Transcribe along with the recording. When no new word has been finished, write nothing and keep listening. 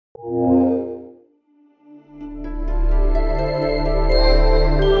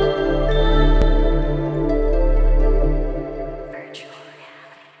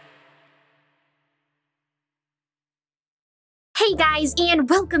guys, and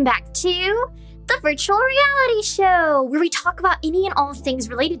welcome back to the Virtual Reality Show, where we talk about any and all things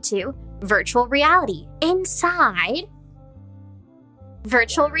related to virtual reality inside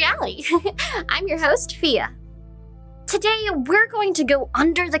virtual reality. I'm your host, PHIA. Today, we're going to go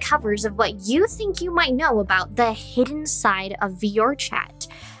under the covers of what you think you might know about the hidden side of VRChat.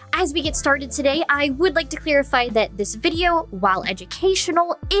 As we get started today, I would like to clarify that this video, while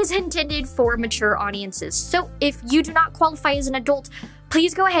educational, is intended for mature audiences. So if you do not qualify as an adult,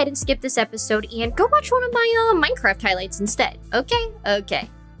 please go ahead and skip this episode and go watch one of my Minecraft highlights instead. Okay,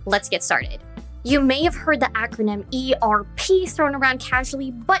 let's get started. You may have heard the acronym ERP thrown around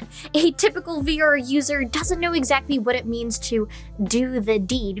casually, but a typical VR user doesn't know exactly what it means to do the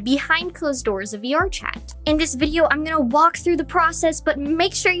deed behind closed doors of VRChat. In this video, I'm going to walk through the process, but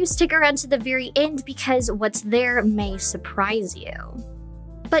make sure you stick around to the very end because what's there may surprise you.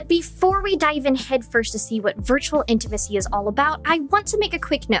 But before we dive in headfirst to see what virtual intimacy is all about, I want to make a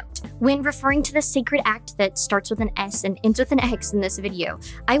quick note. When referring to the sacred act that starts with an S and ends with an X in this video,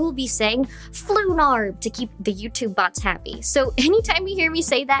 I will be saying FLUNARB to keep the YouTube bots happy. So anytime you hear me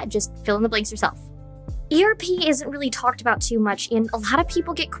say that, just fill in the blanks yourself. ERP isn't really talked about too much, and a lot of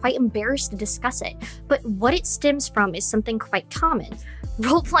people get quite embarrassed to discuss it, but what it stems from is something quite common.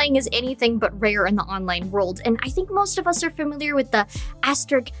 Role-playing is anything but rare in the online world, and I think most of us are familiar with the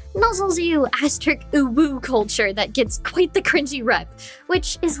asterisk nuzzles you, asterisk ooh-woo culture that gets quite the cringy rep,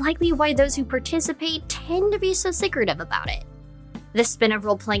 which is likely why those who participate tend to be so secretive about it. The spin of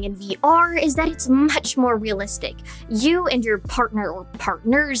role-playing in VR is that it's much more realistic. You and your partner or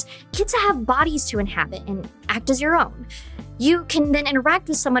partners get to have bodies to inhabit and act as your own. You can then interact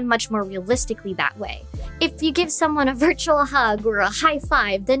with someone much more realistically that way. If you give someone a virtual hug or a high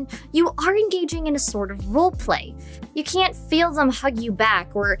five, then you are engaging in a sort of role play. You can't feel them hug you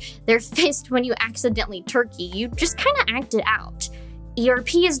back or their fist when you accidentally turkey. You just kind of act it out.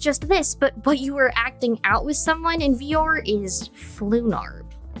 ERP is just this, but what you are acting out with someone in VR is FLUNARB.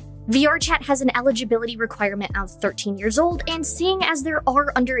 VRChat has an eligibility requirement of 13 years old, and seeing as there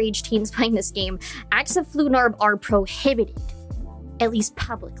are underage teens playing this game, acts of FLUNARB are prohibited, at least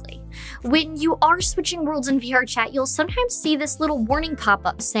publicly. When you are switching worlds in VRChat, you'll sometimes see this little warning pop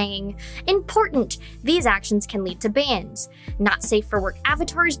up saying, "Important, these actions can lead to bans. Not safe for work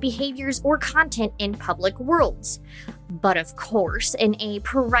avatars, behaviors, or content in public worlds." But of course, in a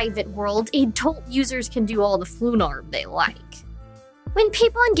private world, adult users can do all the FLUNARB they like. When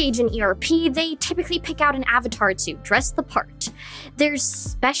people engage in ERP, they typically pick out an avatar to dress the part. There's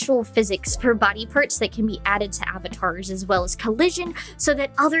special physics for body parts that can be added to avatars, as well as collision so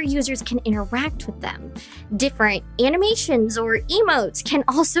that other users can interact with them. Different animations or emotes can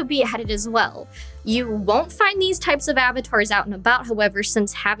also be added as well. You won't find these types of avatars out and about, however,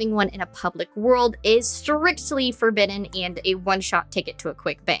 since having one in a public world is strictly forbidden and a one-shot ticket to a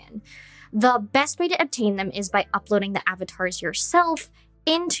quick ban. The best way to obtain them is by uploading the avatars yourself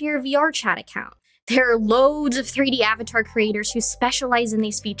into your VRChat account. There are loads of 3D avatar creators who specialize in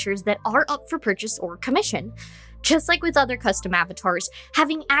these features that are up for purchase or commission. Just like with other custom avatars,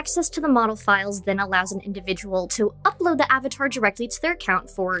 having access to the model files then allows an individual to upload the avatar directly to their account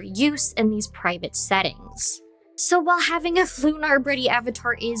for use in these private settings. So while having a FLUNARB-ready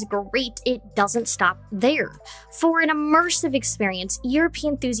avatar is great, it doesn't stop there. For an immersive experience, ERP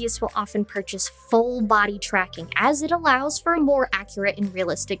enthusiasts will often purchase full body tracking, as it allows for a more accurate and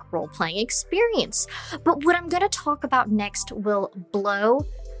realistic role-playing experience. But what I'm going to talk about next will blow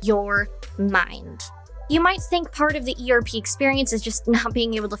your mind. You might think part of the ERP experience is just not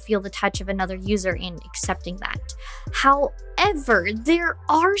being able to feel the touch of another user and accepting that. However, there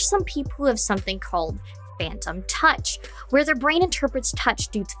are some people who have something called phantom touch, where their brain interprets touch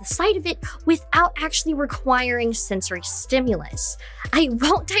due to the sight of it without actually requiring sensory stimulus. I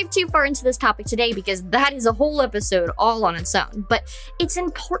won't dive too far into this topic today because that is a whole episode all on its own, but it's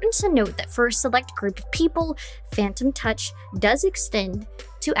important to note that for a select group of people, phantom touch does extend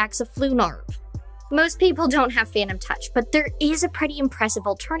to acts of FLUNARB. Most people don't have phantom touch, but there is a pretty impressive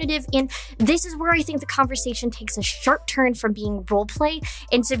alternative, and this is where I think the conversation takes a sharp turn from being roleplay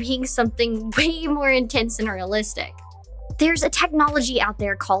into being something way more intense and realistic. There's a technology out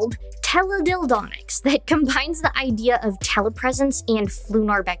there called teledildonics that combines the idea of telepresence and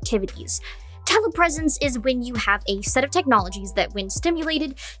FLUNARB activities. Telepresence is when you have a set of technologies that, when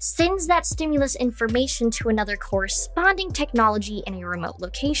stimulated, sends that stimulus information to another corresponding technology in a remote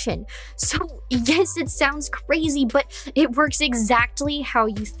location. So yes, it sounds crazy, but it works exactly how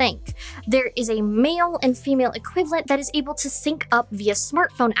you think. There is a male and female equivalent that is able to sync up via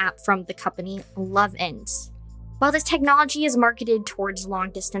smartphone app from the company Loveint. While this technology is marketed towards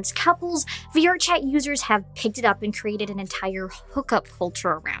long-distance couples, VRChat users have picked it up and created an entire hookup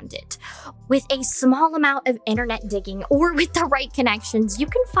culture around it. With a small amount of internet digging or with the right connections, you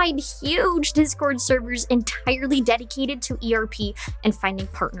can find huge Discord servers entirely dedicated to ERP and finding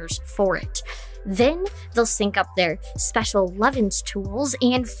partners for it. Then they'll sync up their special Levins tools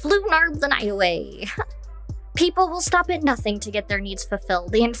and flu-narb the night away. People will stop at nothing to get their needs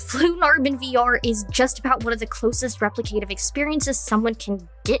fulfilled, and flu-narb in VR is just about one of the closest replicative experiences someone can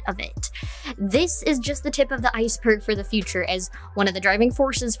get of it. This is just the tip of the iceberg for the future, as one of the driving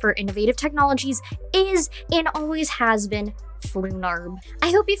forces for innovative technologies is and always has been flu-narb.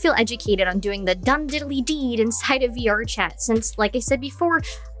 I hope you feel educated on doing the dumb diddly deed inside of VRChat, since, like I said before,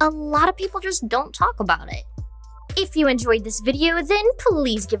 a lot of people just don't talk about it. If you enjoyed this video, then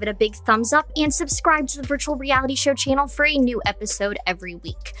please give it a big thumbs up and subscribe to the Virtual Reality Show channel for a new episode every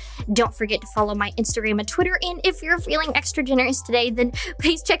week. Don't forget to follow my Instagram and Twitter, and if you're feeling extra generous today, then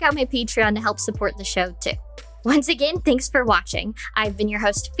please check out my Patreon to help support the show too. Once again, thanks for watching. I've been your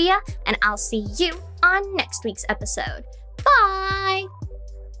host, PHIA, and I'll see you on next week's episode. Bye!